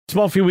It's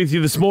Moffee with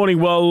you this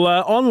morning. Well,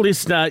 on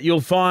Listener, you'll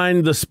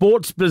find the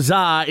Sports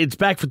Bazaar. It's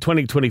back for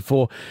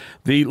 2024.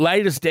 The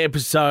latest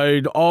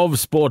episode of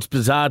Sports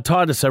Bazaar.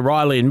 Titus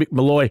O'Reilly and Mick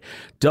Malloy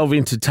delve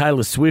into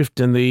Taylor Swift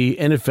and the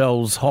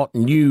NFL's hot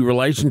new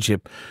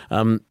relationship.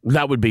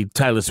 That would be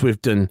Taylor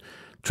Swift and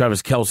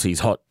Travis Kelce's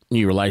hot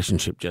new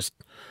relationship, just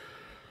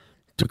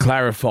to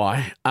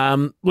clarify.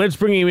 Let's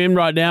bring him in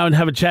right now and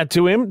have a chat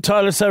to him.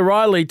 Titus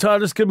O'Reilly.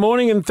 Titus, good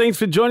morning and thanks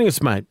for joining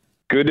us, mate.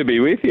 Good to be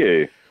with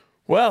you.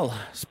 Well,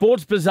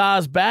 Sports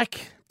Bazaar's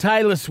back.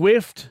 Taylor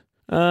Swift.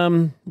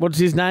 What's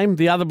his name?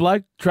 The other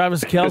bloke?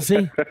 Travis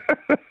Kelce.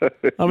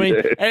 I mean,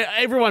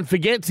 everyone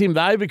forgets him,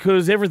 though,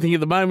 because everything at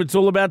the moment's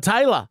all about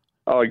Taylor.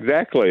 Oh,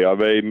 exactly. I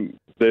mean,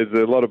 there's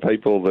a lot of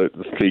people that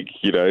think,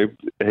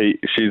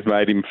 she's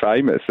made him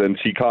famous, and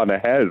she kind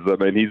of has.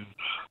 I mean,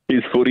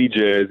 his footy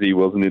jersey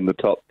wasn't in the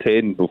top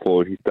 10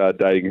 before he started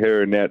dating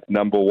her, and now it's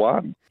number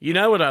one. You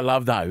know what I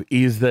love, though,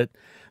 is that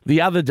the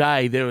other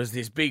day there was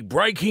this big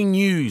breaking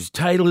news.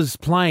 Taylor's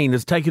plane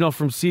has taken off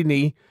from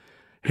Sydney,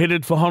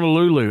 headed for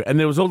Honolulu, and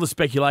there was all the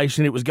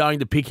speculation it was going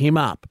to pick him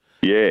up.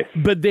 Yeah.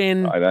 But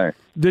then I know.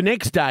 The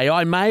next day,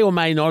 I may or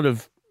may not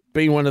have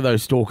been one of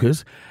those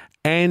stalkers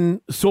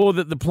and saw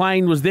that the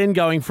plane was then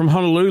going from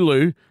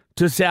Honolulu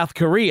to South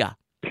Korea,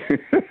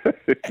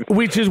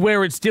 which is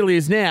where it still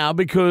is now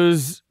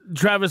because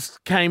Travis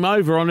came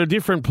over on a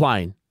different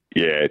plane.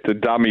 Yeah, it's a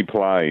dummy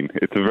plane.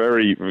 It's a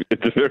very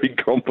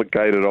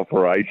complicated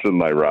operation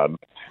they run.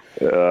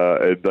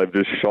 And they've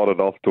just shot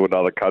it off to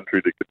another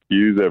country to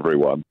confuse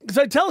everyone.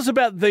 So tell us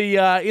about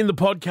the in the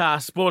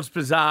podcast Sports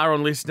Bazaar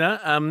on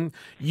Listener.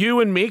 You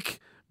and Mick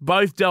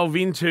both delve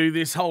into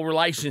this whole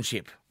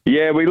relationship.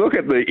 Yeah, we look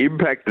at the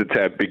impact it's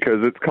had because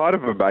it's kind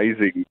of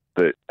amazing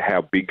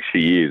how big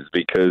she is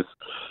because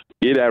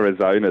in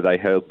Arizona, they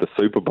held the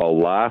Super Bowl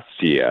last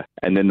year,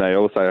 and then they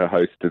also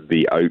hosted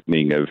the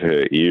opening of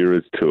her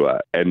Eras Tour.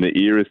 And the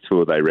Eras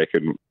Tour, they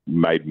reckon,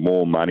 made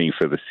more money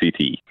for the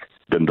city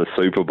than the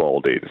Super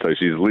Bowl did. So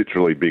she's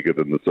literally bigger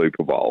than the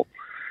Super Bowl.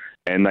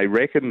 And they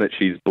reckon that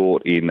she's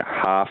brought in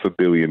 $500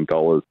 million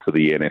to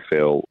the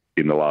NFL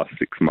in the last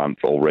 6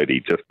 months already,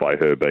 just by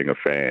her being a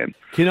fan.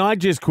 Can I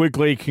just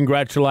quickly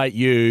congratulate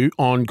you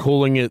on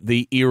calling it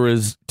the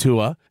Eras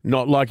Tour,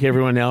 not like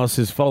everyone else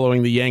is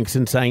following the Yanks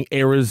and saying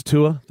Eras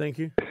Tour? Thank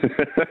you.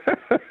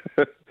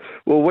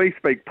 Well, we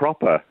speak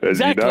proper, as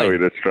exactly. You know,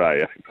 in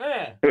Australia.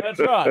 Yeah, that's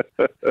right.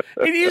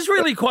 It is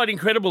really quite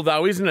incredible,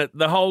 though, isn't it,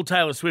 the whole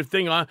Taylor Swift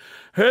thing? I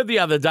heard the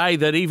other day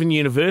that even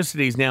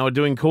universities now are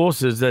doing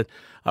courses that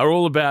are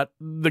all about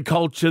the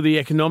culture, the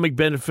economic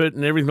benefit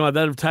and everything like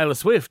that of Taylor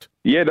Swift.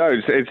 Yeah, no,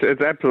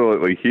 it's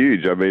absolutely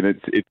huge. I mean,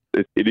 it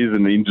is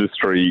an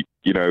industry,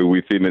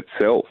 within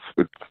itself.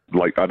 It's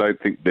like, I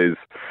don't think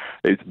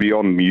it's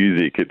beyond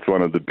music. It's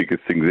one of the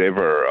biggest things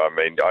ever. I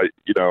mean,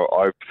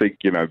 I think,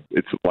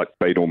 it's like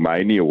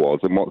Beatlemania was.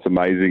 And what's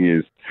amazing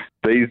is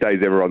these days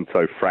everyone's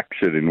so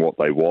fractured in what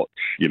they watch.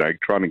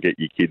 Trying to get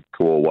your kids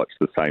to all watch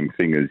the same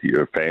thing as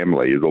your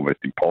family is almost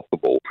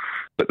impossible.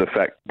 But the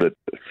fact that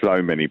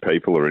so many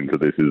people are into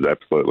this is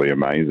absolutely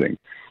amazing.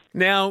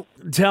 Now,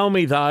 tell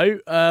me, though,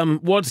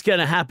 what's going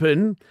to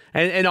happen,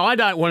 and I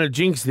don't want to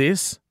jinx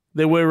this.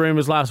 There were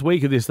rumours last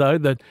week of this, though,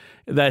 that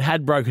they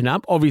had broken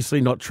up.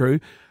 Obviously not true.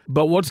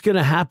 But what's going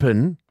to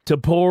happen to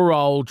poor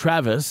old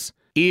Travis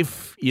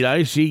if,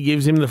 she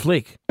gives him the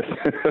flick?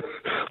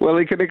 Well,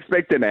 he can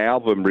expect an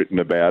album written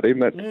about him.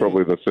 That's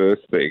probably the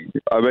first thing.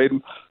 I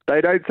mean,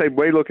 they don't say,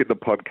 we look at the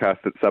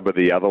podcast at some of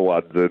the other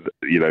ones and,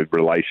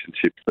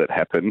 relationships that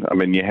happen. I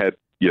mean, you had,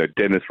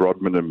 Dennis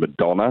Rodman and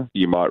Madonna,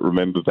 you might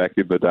remember back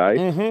in the day.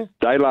 Mm-hmm.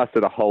 They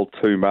lasted a whole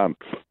 2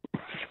 months.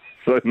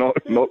 So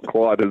not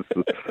quite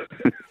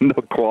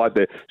not quite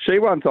there. She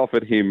once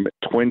offered him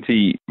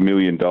 $20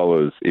 million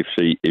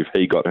if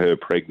he got her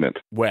pregnant.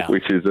 Wow,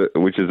 which is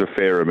a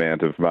fair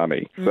amount of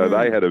money. So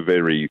they had a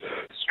very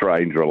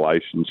strange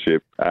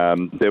relationship.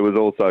 There was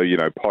also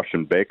Posh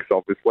and Bex.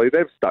 Obviously,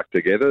 they've stuck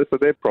together, so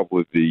they're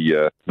probably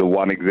the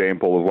one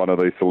example of one of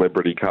these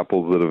celebrity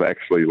couples that have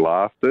actually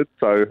lasted.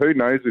 So who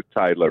knows with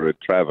Taylor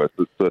and Travis?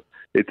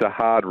 It's a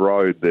hard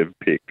road they've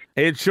picked.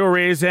 It sure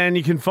is, and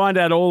you can find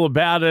out all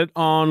about it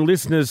on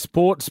Listener's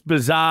Sports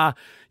Bazaar.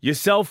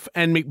 Yourself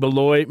and Mick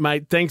Malloy,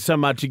 mate, thanks so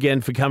much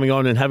again for coming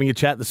on and having a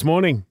chat this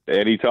morning.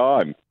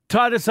 Anytime.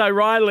 Titus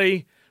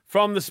O'Reilly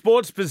from the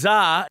Sports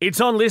Bazaar. It's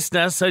on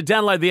Listener, so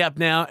download the app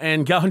now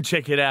and go and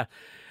check it out.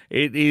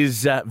 It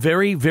is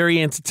very,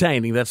 very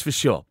entertaining, that's for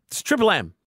sure. It's Triple M.